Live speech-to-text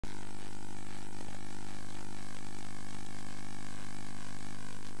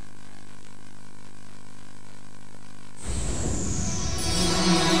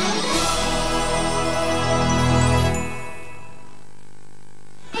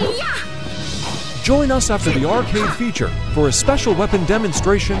Join us after the arcade feature for a special weapon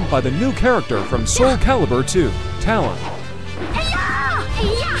demonstration by the new character from Soul Calibur 2, Talon.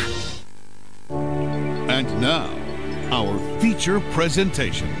 And now, our feature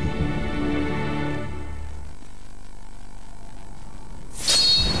presentation.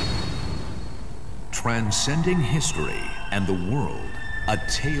 Transcending history and the world, a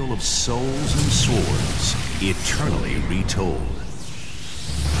tale of souls and swords, eternally retold.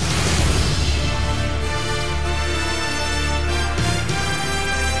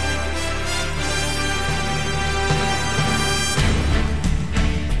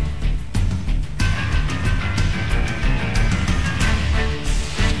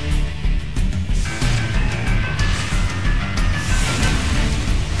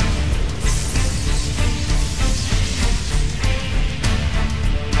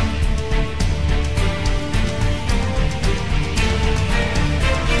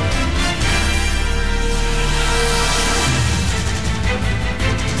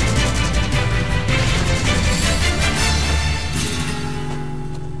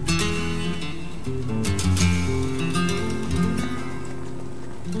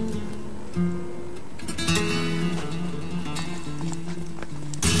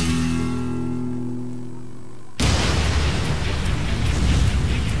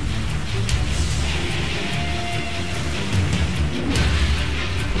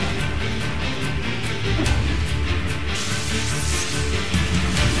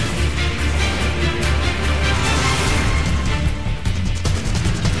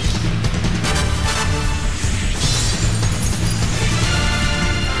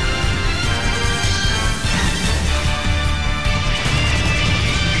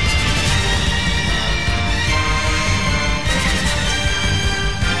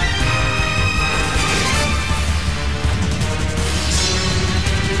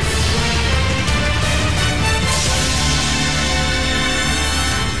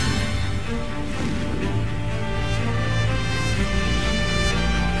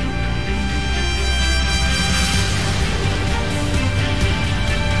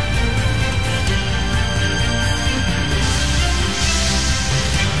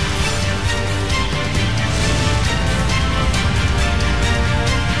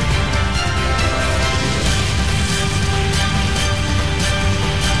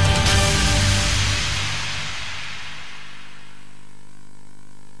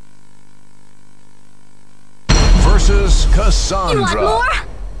 Cassandra. You want more?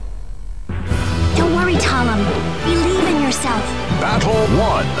 Don't worry, Talon. Believe in yourself. Battle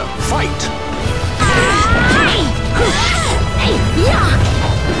 1. Fight! Hey! Hey! Yeah!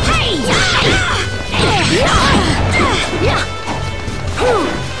 Hey! Yeah!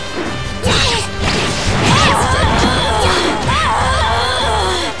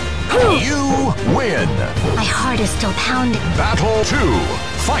 You win. My heart is still pounding. Battle 2.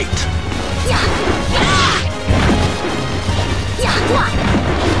 Fight! Yeah!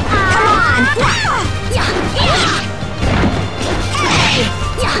 Come on! Yeah! Hey!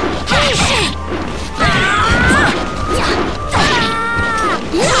 Yeah! Hey!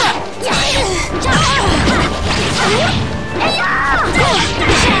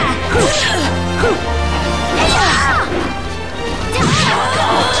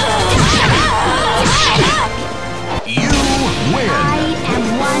 You win. I am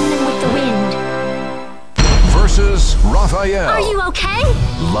one with the wind. Versus Raphael. Are you okay?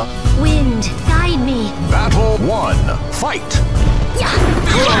 Wind, guide me. Battle 1. Fight!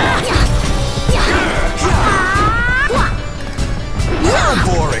 How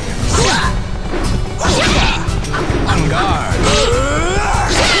boring! On guard!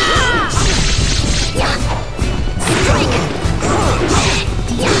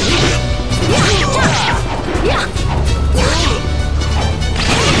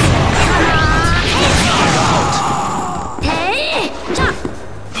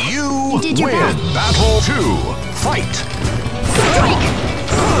 You did your win. best. Battle 2. Fight! Strike!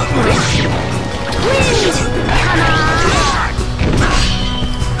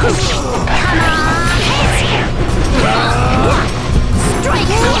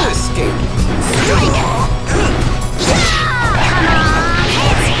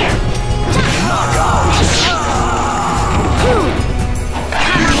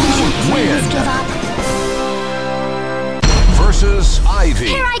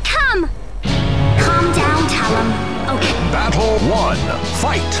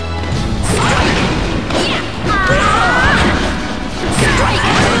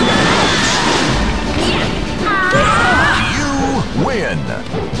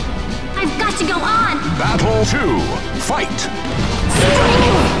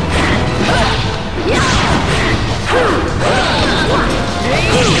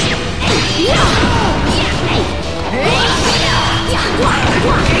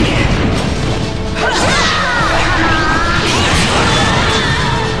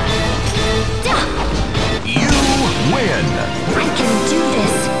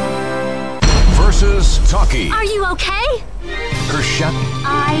 Taki. Are you okay? Kershet.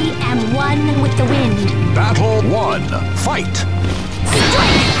 I am one with the wind. Battle 1. Fight.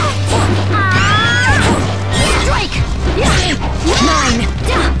 Strike! Nine!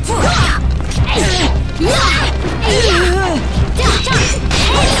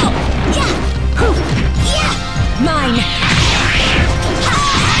 Mine!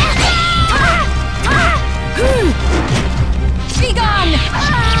 Be gone!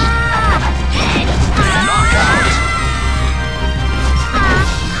 Knockout.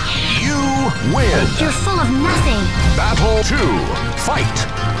 You win. You're full of nothing. Battle 2. Fight.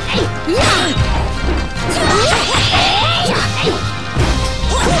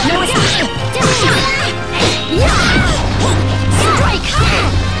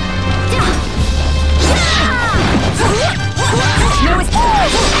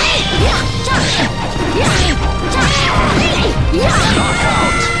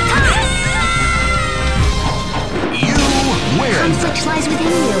 Knockout. You win. Conflict lies within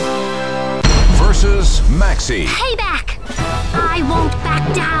you. Versus Maxi. Payback! I won't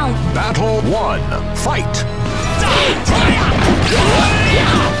back down. Battle 1. Fight.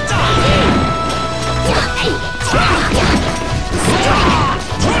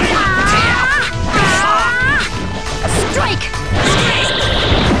 Strike!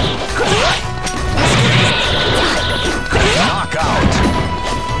 Knockout.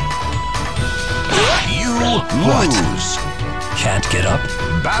 You lose. Can't get up?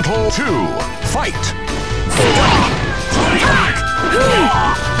 Battle 2. Fight.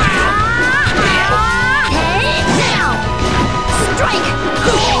 Strike!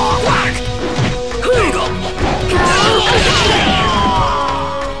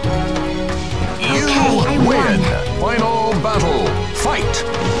 You I win. won. Final battle. Fight.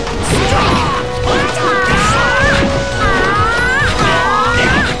 Strike!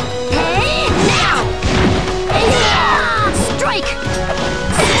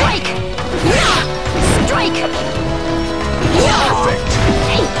 Strike! Strike! Perfect.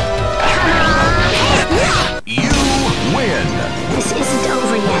 You win. This isn't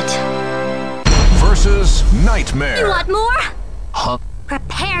over yet. Versus Nightmare. You want more? Huh?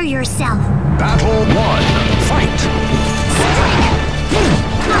 Prepare yourself. Battle 1. Fight.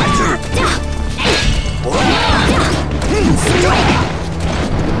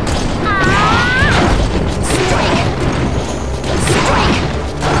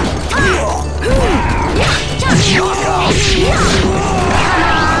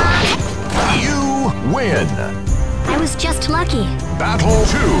 You win. I was just lucky. Battle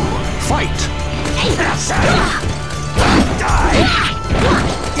 2. Fight.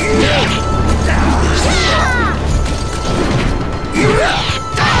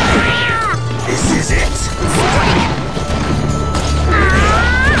 This is it.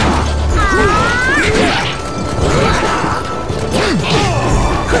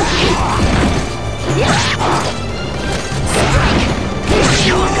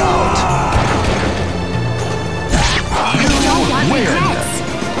 Don't want Win. regrets.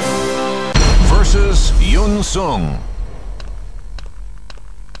 Versus Yun Sung.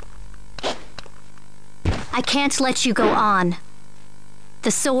 I can't let you go on.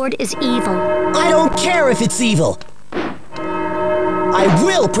 The sword is evil. I don't care if it's evil. I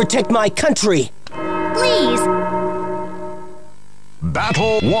will protect my country. Please,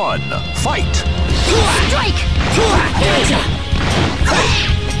 Battle 1. Fight. strike!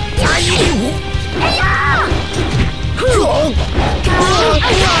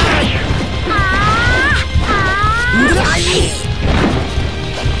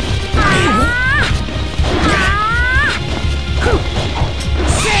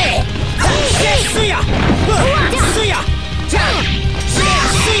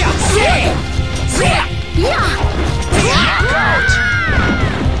 Knockout.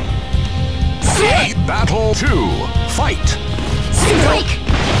 Battle 2. Fight. Strike!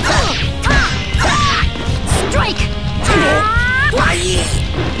 Strike!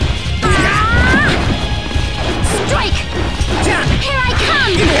 Strike! Here I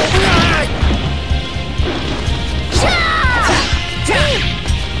come!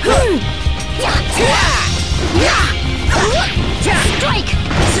 Strike!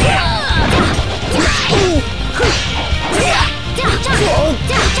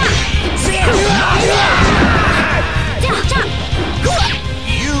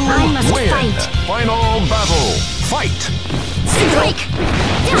 You I must win. fight. Final battle. Fight. Strike!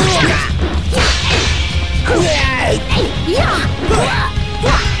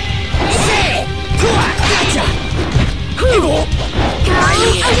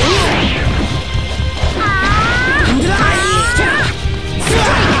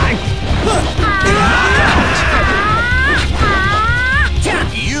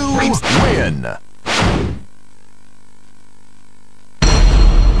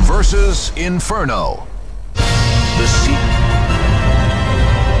 versus Inferno. The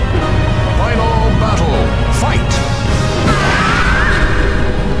final battle. Fight!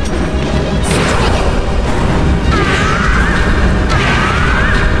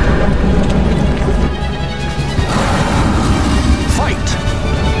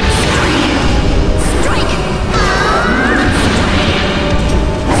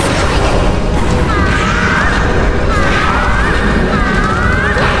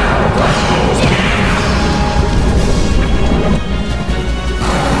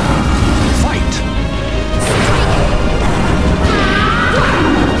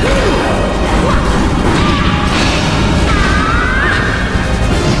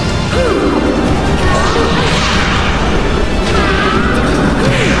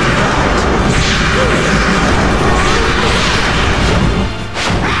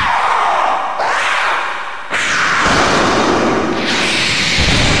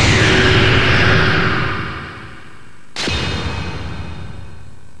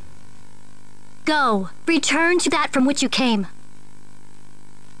 Go. Return to that from which you came.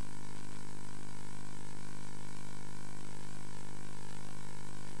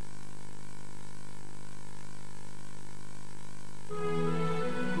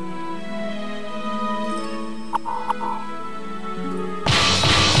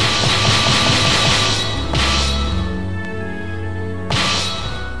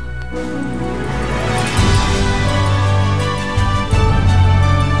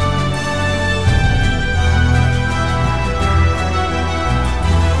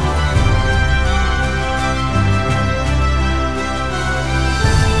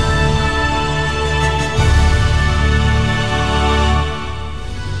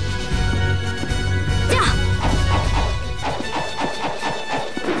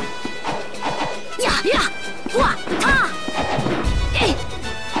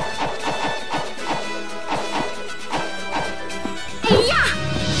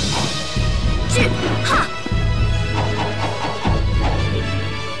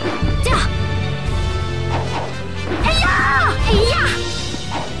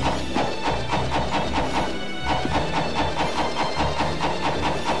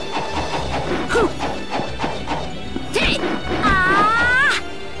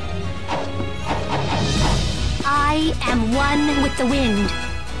 I am one with the wind.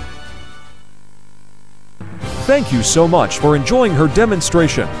 Thank you so much for enjoying her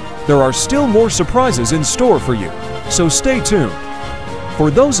demonstration. There are still more surprises in store for you, so stay tuned.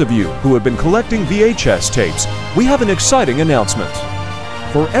 For those of you who have been collecting VHS tapes, we have an exciting announcement.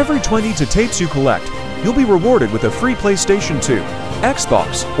 For every 20 tapes you collect, you'll be rewarded with a free PlayStation 2,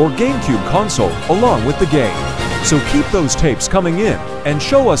 Xbox, or GameCube console along with the game. So keep those tapes coming in and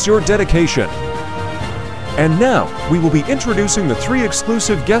show us your dedication. And now, we will be introducing the 3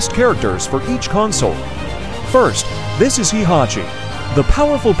 exclusive guest characters for each console. First, this is Heihachi, the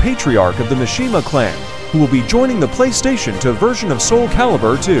powerful patriarch of the Mishima clan, who will be joining the PlayStation 2 version of Soul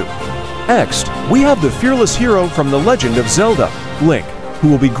Calibur 2. Next, we have the fearless hero from The Legend of Zelda, Link, who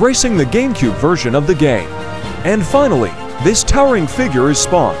will be gracing the GameCube version of the game. And finally, this towering figure is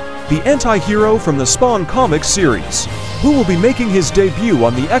Spawn, the anti-hero from the Spawn comics series, who will be making his debut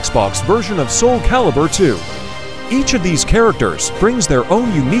on the Xbox version of Soul Calibur 2. Each of these characters brings their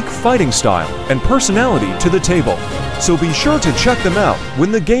own unique fighting style and personality to the table, so be sure to check them out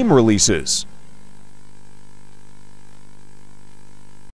when the game releases.